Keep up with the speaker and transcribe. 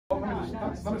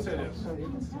let me say this.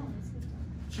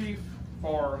 Chief,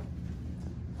 for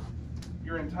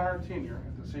your entire tenure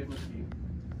at the City of Mesquite,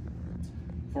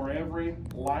 for every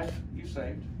life you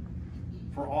saved,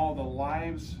 for all the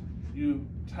lives you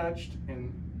touched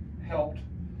and helped,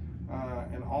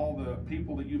 and all the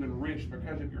people that you've enriched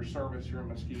because of your service here in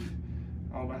Mesquite,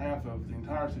 on behalf of the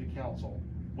entire City Council,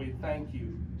 we thank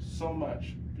you so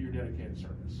much for your dedicated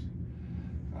service.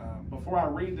 Before I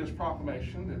read this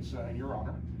proclamation that's in your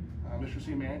honor, Mr.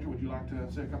 City Manager, would you like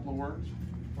to say a couple of words?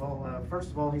 Well,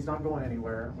 first of all, he's not going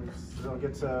anywhere. We still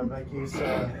get to make use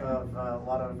of a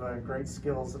lot of great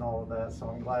skills and all of that, so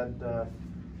I'm glad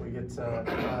we get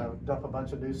to dump a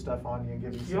bunch of new stuff on you and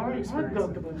give you some new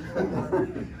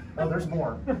experience. Oh, there's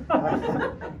more.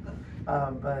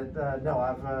 No,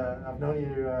 I've known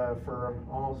you for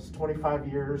almost 25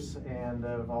 years, and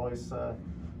I've always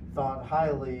thought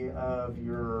highly of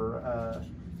your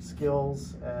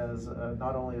skills as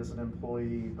not only as an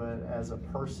employee but as a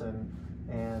person,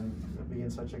 and being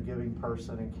such a giving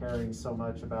person and caring so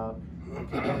much about the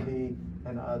community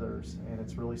and others. And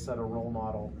it's really set a role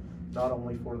model not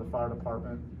only for the fire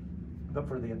department but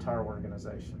for the entire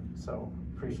organization. So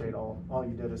appreciate all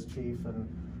you did as chief, and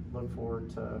look forward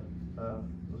to a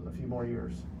few more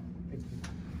years. Thank you.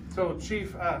 So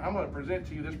Chief, I'm going to present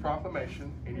to you this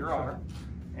proclamation in your honor,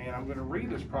 and I'm going to read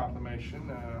this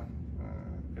proclamation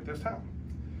at this time.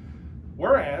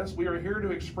 Whereas we are here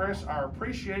to express our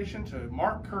appreciation to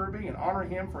Mark Kerby and honor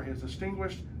him for his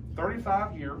distinguished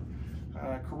 35-year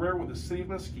career with the City of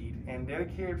Mesquite and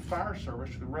dedicated fire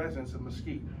service to the residents of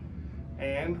Mesquite.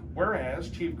 And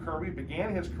whereas Chief Kerby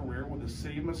began his career with the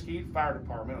City of Mesquite Fire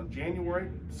Department on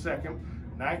January 2nd,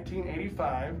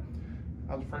 1985.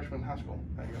 I was a freshman in high school.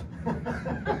 There you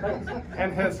go.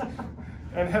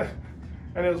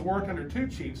 and has worked under 2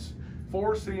 chiefs,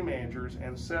 4 city managers,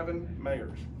 and 7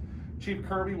 mayors. Chief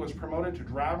Kerby was promoted to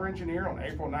driver engineer on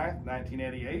April 9th,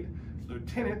 1988,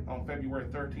 lieutenant on February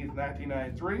 13th,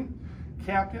 1993,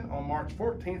 captain on March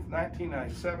 14th,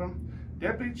 1997,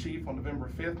 deputy chief on November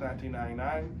 5th,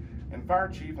 1999, and fire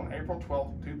chief on April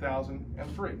 12th,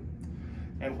 2003.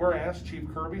 And whereas Chief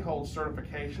Kerby holds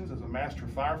certifications as a master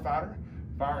firefighter,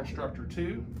 fire instructor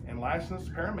 2, and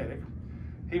licensed paramedic,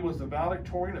 he was the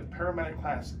valedictorian of paramedic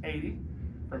class 80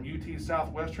 from UT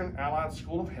Southwestern Allied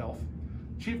School of Health.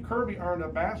 Chief Kerby earned a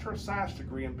Bachelor of Science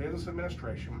degree in Business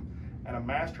Administration and a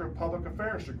Master of Public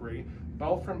Affairs degree,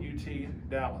 both from UT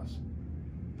Dallas.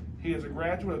 He is a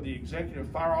graduate of the Executive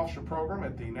Fire Officer Program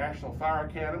at the National Fire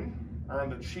Academy,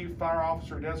 earned the Chief Fire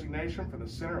Officer designation from the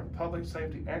Center of Public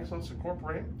Safety Excellence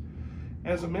Incorporated,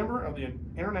 and is a member of the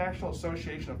International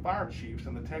Association of Fire Chiefs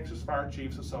and the Texas Fire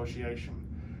Chiefs Association.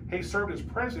 He served as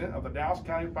president of the Dallas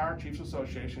County Fire Chiefs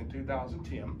Association in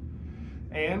 2010,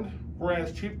 and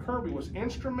whereas Chief Kerby was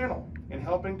instrumental in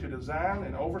helping to design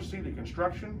and oversee the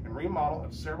construction and remodel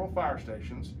of several fire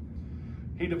stations,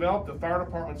 he developed the Fire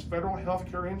Department's Federal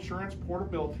Healthcare Insurance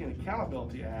Portability and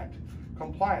Accountability Act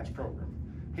compliance program.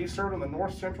 He served on the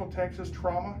North Central Texas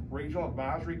Trauma Regional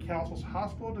Advisory Council's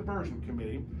Hospital Diversion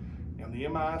Committee and the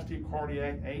MISD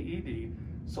Cardiac AED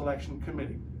Selection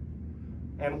Committee.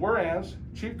 And whereas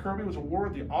Chief Kerby was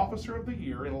awarded the Officer of the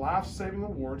Year in Life Saving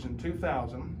Awards in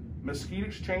 2000, Mesquite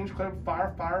Exchange Club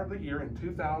Firefighter of the Year in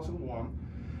 2001,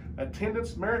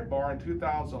 Attendance Merit Bar in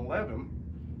 2011,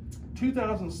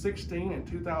 2016 and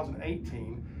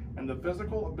 2018, and the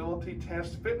Physical Ability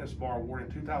Test Fitness Bar Award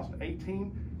in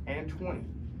 2018 and 20.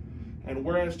 And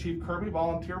whereas Chief Kerby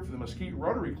volunteered for the Mesquite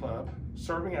Rotary Club,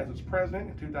 serving as its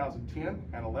president in 2010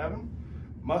 and 11,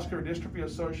 Muscular Dystrophy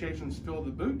Association's Fill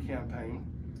the Boot campaign,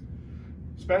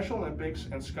 Special Olympics,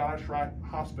 and Scottish Rite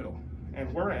Hospital.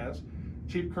 And whereas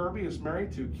Chief Kerby is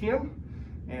married to Kim,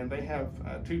 and they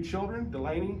have 2 children,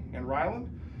 Delaney and Ryland.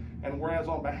 And whereas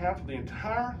on behalf of the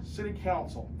entire City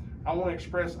Council, I want to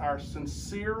express our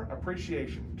sincere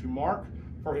appreciation to Mark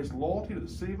for his loyalty to the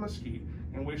City of Mesquite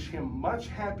and wish him much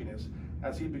happiness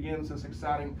as he begins this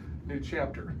exciting new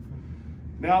chapter.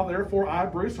 Now, therefore, I,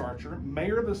 Bruce Archer,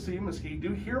 Mayor of the City of Mesquite,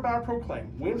 do hereby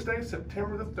proclaim Wednesday,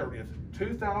 September the 30th,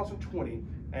 2020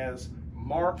 as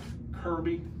Mark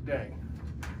Kerby Day.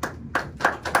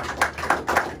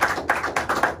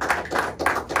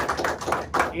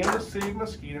 In the City of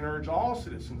Mesquite, and urge all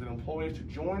citizens and employees to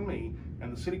join me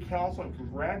and the City Council in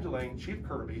congratulating Chief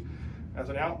Kerby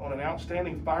on an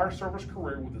outstanding fire service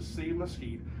career with the City of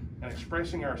Mesquite, and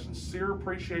expressing our sincere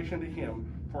appreciation to him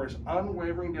for his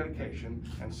unwavering dedication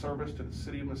and service to the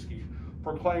City of Mesquite.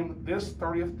 Proclaim this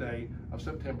 30th day of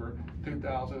September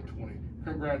 2020.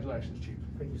 Congratulations, Chief.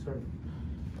 Thank you, sir.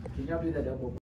 Can y'all do that double?